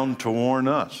written down to warn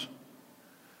us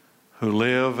who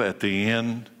live at the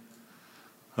end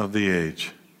of the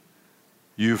age.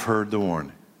 You've heard the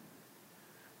warning.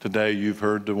 Today you've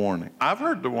heard the warning. I've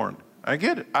heard the warning. I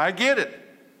get it. I get it.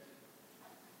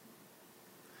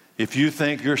 If you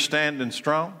think you're standing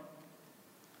strong,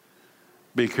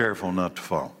 be careful not to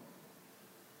fall.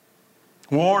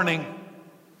 Warning.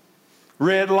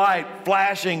 Red light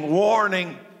flashing,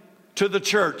 warning to the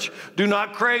church. Do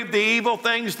not crave the evil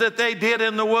things that they did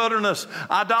in the wilderness.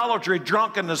 Idolatry,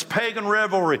 drunkenness, pagan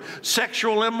revelry,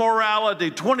 sexual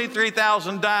immorality.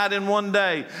 23,000 died in one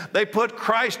day. They put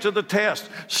Christ to the test.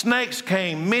 Snakes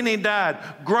came, many died.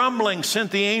 Grumbling sent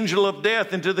the angel of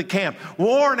death into the camp.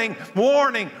 Warning,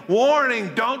 warning,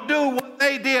 warning. Don't do what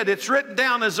they did. It's written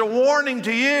down as a warning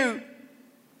to you.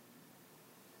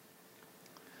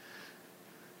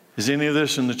 Is any of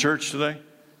this in the church today?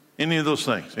 Any of those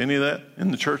things? Any of that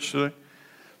in the church today?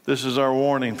 This is our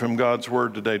warning from God's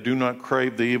word today. Do not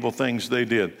crave the evil things they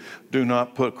did. Do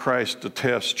not put Christ to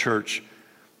test, church.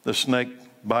 The snake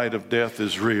bite of death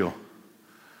is real.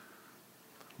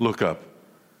 Look up.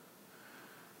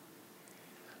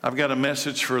 I've got a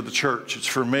message for the church. It's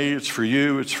for me, it's for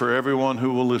you, it's for everyone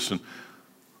who will listen.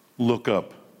 Look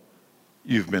up.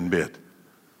 You've been bit.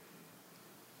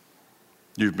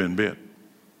 You've been bit.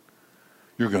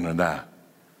 You're going to die.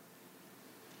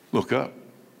 Look up.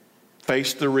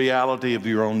 Face the reality of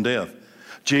your own death.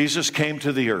 Jesus came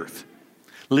to the earth.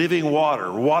 Living water,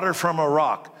 water from a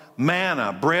rock,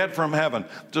 manna, bread from heaven,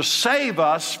 to save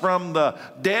us from the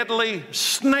deadly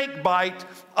snake bite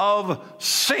of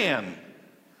sin.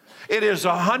 It is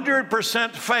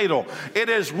 100% fatal. It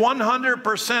is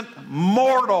 100%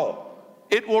 mortal.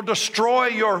 It will destroy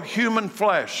your human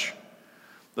flesh.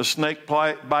 The snake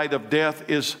bite of death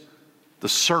is the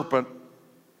serpent,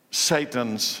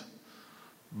 Satan's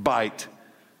bite,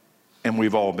 and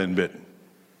we've all been bitten.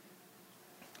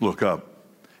 Look up.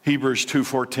 Hebrews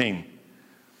 2:14.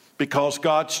 Because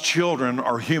God's children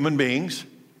are human beings,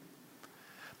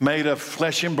 made of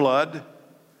flesh and blood,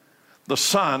 the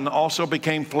Son also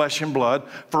became flesh and blood,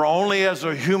 for only as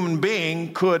a human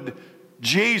being could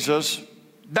Jesus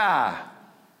die.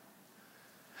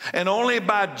 And only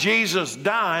by Jesus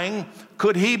dying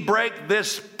could he break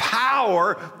this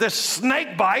power, this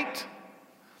snake bite.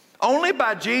 Only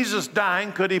by Jesus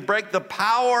dying could he break the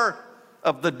power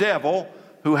of the devil,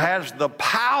 who has the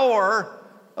power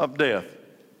of death.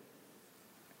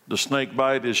 The snake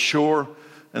bite is sure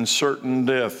and certain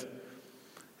death.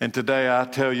 And today I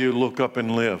tell you, look up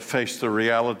and live. Face the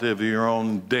reality of your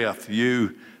own death.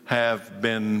 You have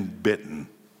been bitten.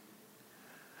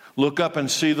 Look up and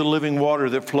see the living water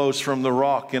that flows from the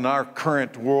rock in our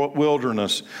current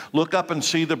wilderness. Look up and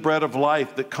see the bread of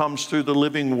life that comes through the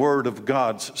living word of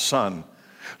God's Son.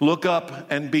 Look up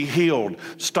and be healed.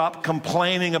 Stop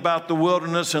complaining about the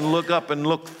wilderness and look up and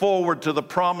look forward to the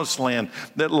promised land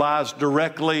that lies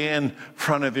directly in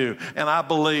front of you. And I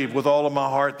believe with all of my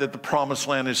heart that the promised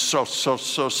land is so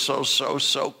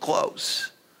close.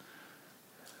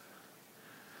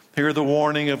 Hear the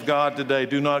warning of God today.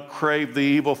 Do not crave the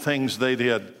evil things they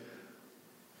did.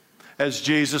 As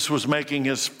Jesus was making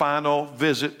his final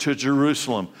visit to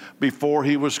Jerusalem before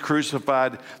he was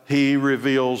crucified, he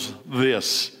reveals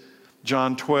this.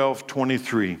 John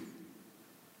 12:23.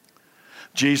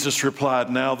 Jesus replied,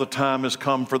 "Now the time has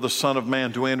come for the Son of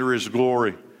Man to enter his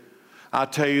glory. I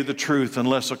tell you the truth,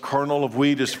 unless a kernel of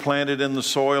wheat is planted in the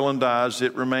soil and dies,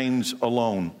 it remains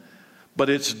alone. But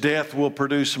its death will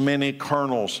produce many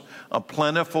kernels, a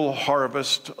plentiful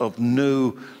harvest of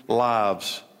new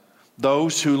lives.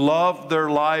 Those who love their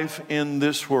life in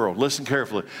this world," listen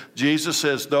carefully. Jesus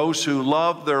says, those who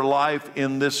love their life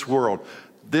in this world.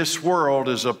 This world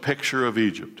is a picture of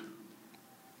Egypt.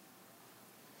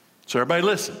 So everybody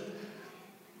listen.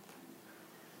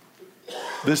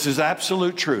 This is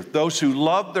absolute truth. Those who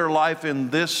love their life in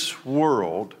this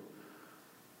world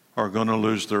are going to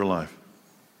lose their life.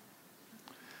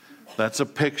 That's a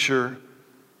picture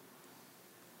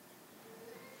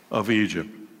of Egypt.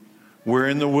 We're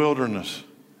in the wilderness,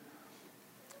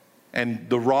 and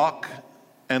the rock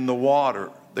and the water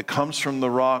that comes from the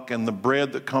rock and the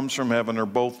bread that comes from heaven are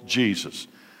both Jesus.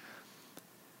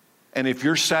 And if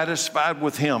you're satisfied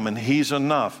with him and he's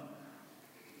enough,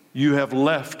 you have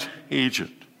left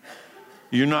Egypt.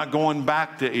 You're not going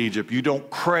back to Egypt. You don't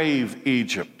crave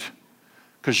Egypt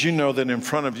because you know that in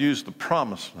front of you is the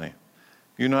promised land.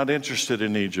 You're not interested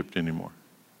in Egypt anymore.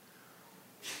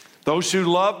 Those who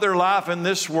love their life in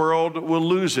this world will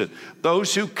lose it.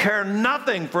 Those who care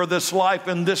nothing for this life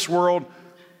in this world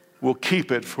will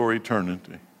keep it for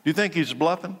eternity. Do you think he's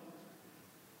bluffing?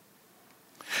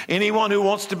 Anyone who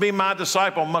wants to be my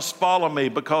disciple must follow me,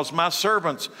 because my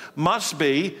servants must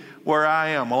be where I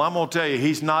am. Well, I'm going to tell you,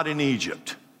 he's not in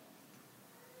Egypt.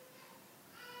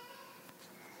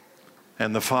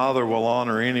 And the Father will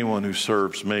honor anyone who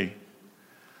serves me.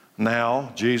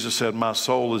 Now, Jesus said, my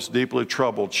soul is deeply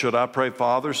troubled. Should I pray,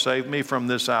 Father, save me from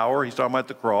this hour? He's talking about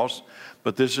the cross,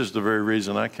 but this is the very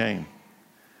reason I came.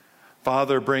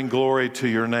 Father, bring glory to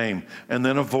your name. And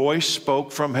then a voice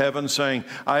spoke from heaven saying,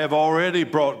 I have already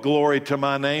brought glory to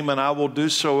my name, and I will do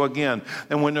so again.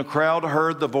 And when the crowd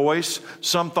heard the voice,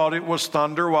 some thought it was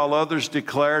thunder, while others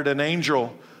declared an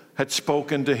angel had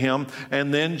spoken to him.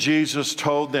 And then Jesus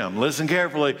told them, listen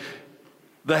carefully,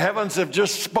 the heavens have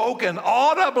just spoken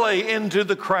audibly into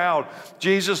the crowd.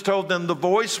 Jesus told them the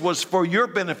voice was for your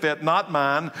benefit, not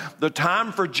mine. The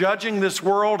time for judging this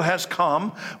world has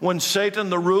come, when Satan,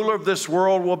 the ruler of this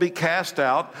world, will be cast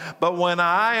out. But when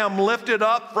I am lifted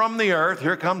up from the earth,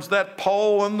 here comes that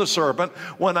pole and the serpent.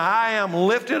 When I am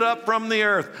lifted up from the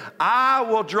earth, I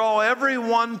will draw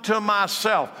everyone to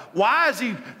myself. Why is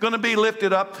he going to be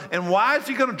lifted up? And why is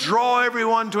he going to draw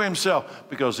everyone to himself?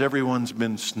 Because everyone's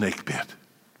been snake bit.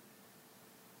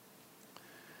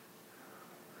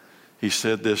 He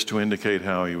said this to indicate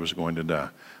how he was going to die.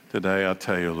 Today, I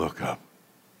tell you, look up.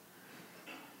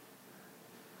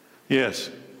 Yes,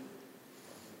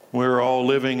 we're all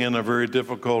living in a very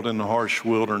difficult and harsh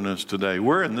wilderness today.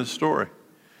 We're in this story.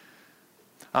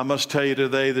 I must tell you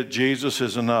today that Jesus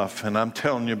is enough, and I'm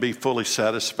telling you, be fully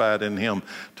satisfied in him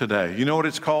today. You know what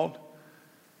it's called?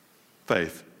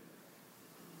 Faith.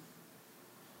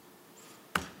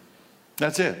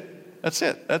 That's it. That's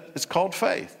it. It's called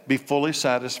faith. Be fully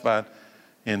satisfied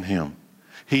in him.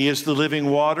 He is the living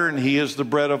water, and he is the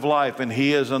bread of life, and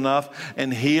he is enough,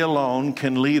 and he alone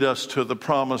can lead us to the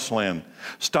promised land.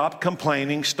 Stop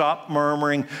complaining, stop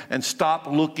murmuring, and stop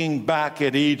looking back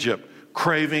at Egypt,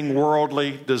 craving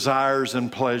worldly desires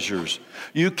and pleasures.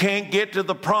 You can't get to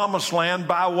the promised land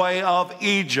by way of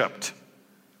Egypt.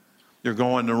 You're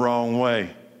going the wrong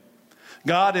way.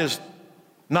 God is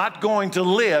not going to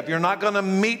live. You're not going to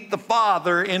meet the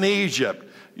Father in Egypt.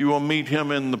 You will meet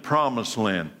him in the promised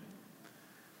land.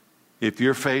 If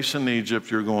you're facing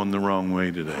Egypt, you're going the wrong way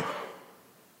today.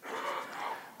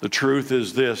 The truth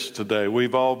is this today.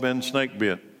 We've all been snake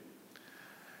bit.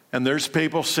 And there's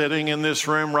people sitting in this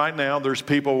room right now. There's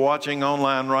people watching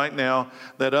online right now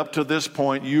that up to this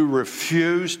point you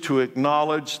refuse to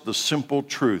acknowledge the simple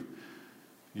truth.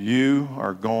 You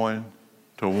are going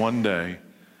to one day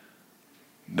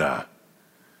die.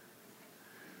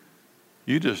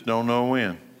 You just don't know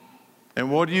when.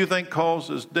 And what do you think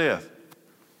causes death?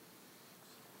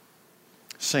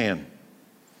 Sin.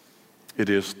 It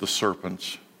is the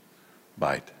serpent's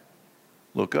bite.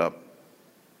 Look up.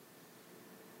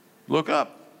 Look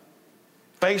up.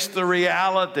 Face the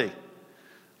reality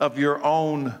of your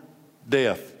own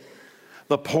death.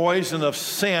 The poison of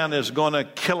sin is going to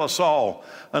kill us all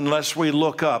unless we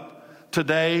look up.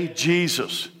 Today,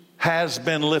 Jesus has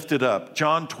been lifted up.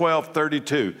 John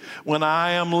 12:32. When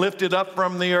I am lifted up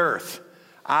from the earth,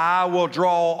 I will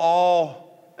draw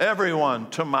everyone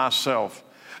to myself.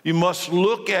 You must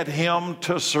look at him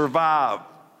to survive.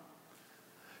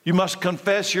 You must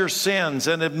confess your sins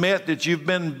and admit that you've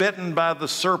been bitten by the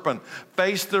serpent.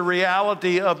 Face the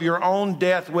reality of your own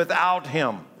death without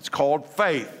him. It's called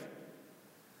faith.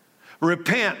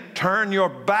 Repent, turn your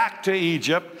back to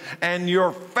Egypt and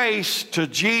your face to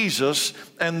Jesus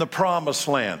and the promised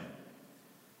land.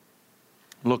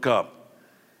 Look up.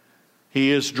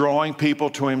 He is drawing people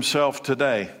to himself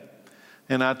today.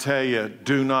 And I tell you,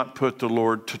 do not put the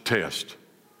Lord to test.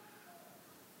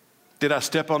 Did I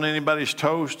step on anybody's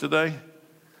toes today?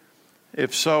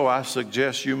 If so, I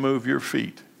suggest you move your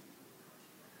feet.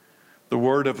 The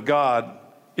Word of God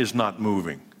is not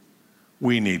moving.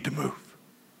 We need to move.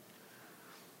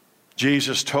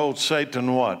 Jesus told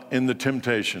Satan what? In the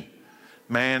temptation,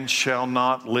 man shall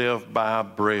not live by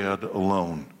bread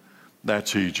alone.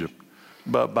 That's Egypt.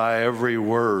 But by every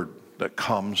word that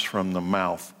comes from the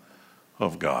mouth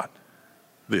of God.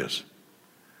 This.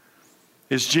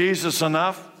 Is Jesus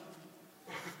enough?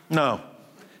 No.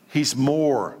 He's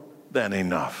more than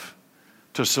enough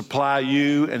to supply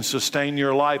you and sustain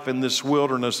your life in this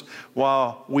wilderness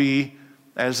while we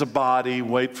as a body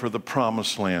wait for the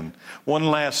promised land. One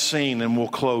last scene and we'll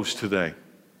close today.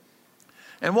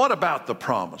 And what about the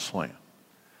promised land?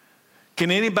 Can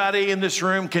anybody in this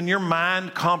room, can your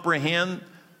mind comprehend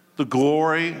the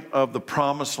glory of the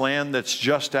promised land that's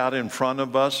just out in front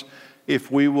of us if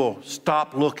we will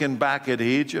stop looking back at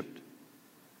Egypt?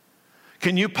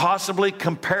 Can you possibly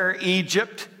compare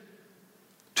Egypt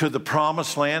to the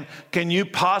promised land? Can you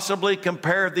possibly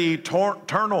compare the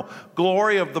eternal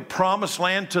glory of the promised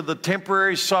land to the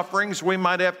temporary sufferings we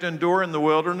might have to endure in the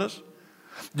wilderness?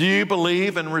 Do you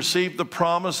believe and receive the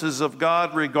promises of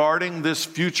God regarding this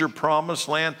future promised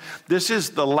land? This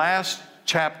is the last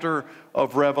chapter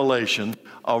of Revelation,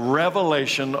 a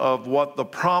revelation of what the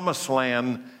promised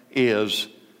land is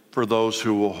for those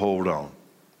who will hold on.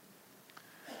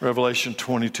 Revelation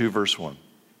 22, verse 1.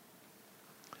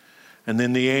 And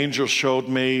then the angel showed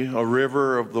me a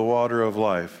river of the water of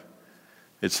life.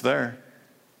 It's there.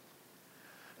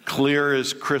 Clear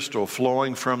as crystal,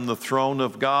 flowing from the throne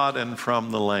of God and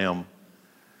from the Lamb.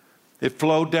 It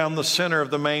flowed down the center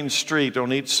of the main street.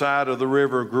 On each side of the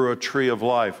river grew a tree of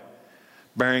life,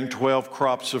 bearing 12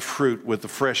 crops of fruit with a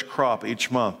fresh crop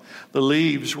each month. The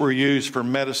leaves were used for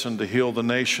medicine to heal the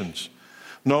nations.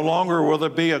 No longer will there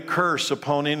be a curse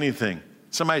upon anything.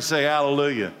 Somebody say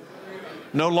hallelujah.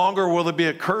 No longer will there be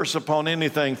a curse upon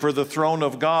anything, for the throne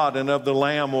of God and of the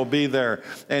Lamb will be there,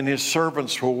 and his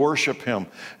servants will worship him,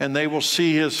 and they will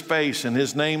see his face, and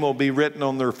his name will be written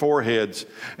on their foreheads.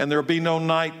 And there will be no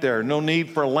night there, no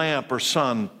need for lamp or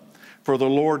sun, for the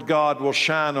Lord God will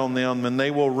shine on them, and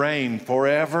they will reign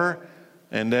forever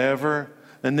and ever.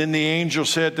 And then the angel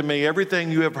said to me,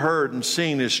 everything you have heard and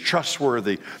seen is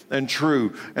trustworthy and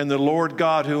true. And the Lord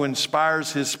God who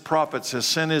inspires his prophets has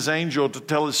sent his angel to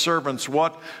tell his servants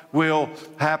what will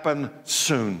happen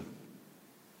soon.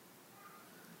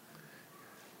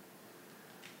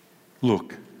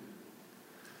 Look,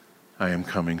 I am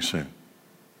coming soon.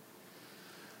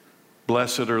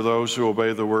 Blessed are those who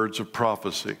obey the words of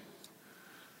prophecy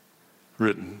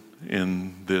written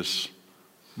in this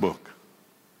book.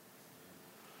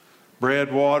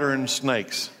 Bread, water, and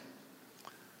snakes.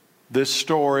 This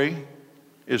story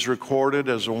is recorded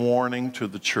as a warning to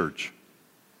the church.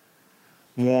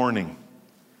 Warning.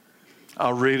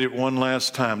 I'll read it one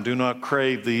last time. Do not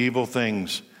crave the evil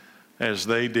things as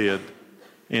they did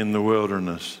in the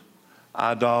wilderness.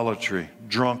 Idolatry,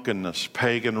 drunkenness,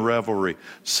 pagan revelry,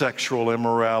 sexual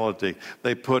immorality.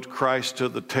 They put Christ to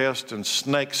the test and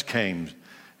snakes came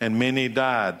and many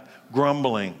died.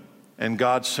 Grumbling. And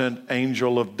God sent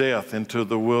angel of death into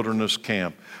the wilderness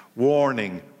camp.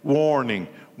 Warning, warning,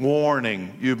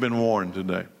 warning. You've been warned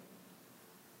today.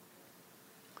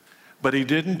 But he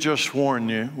didn't just warn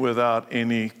you without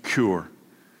any cure.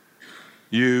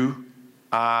 You,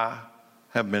 I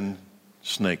have been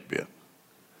snake bit.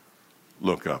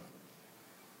 Look up.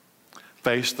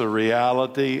 Face the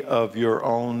reality of your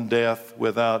own death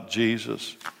without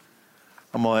Jesus.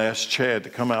 I'm going to ask Chad to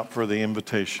come out for the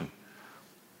invitation.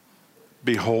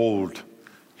 Behold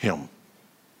him,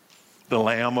 the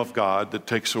Lamb of God that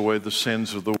takes away the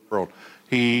sins of the world.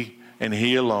 He and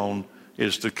he alone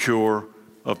is the cure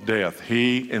of death.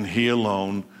 He and he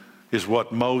alone is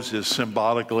what Moses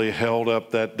symbolically held up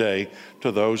that day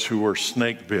to those who were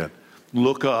snake bit.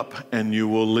 Look up and you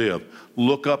will live.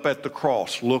 Look up at the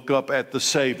cross. Look up at the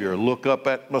Savior. Look up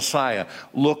at Messiah.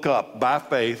 Look up by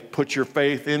faith. Put your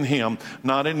faith in him,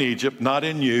 not in Egypt, not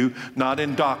in you, not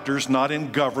in doctors, not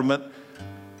in government.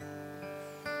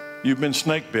 You've been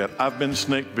snake bit. I've been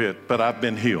snake bit, but I've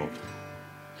been healed.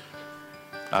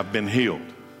 I've been healed.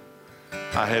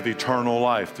 I have eternal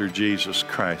life through Jesus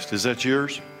Christ. Is that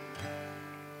yours?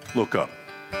 Look up.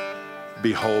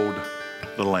 Behold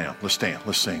the Lamb. Let's stand.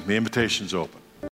 Let's sing. The invitation's open.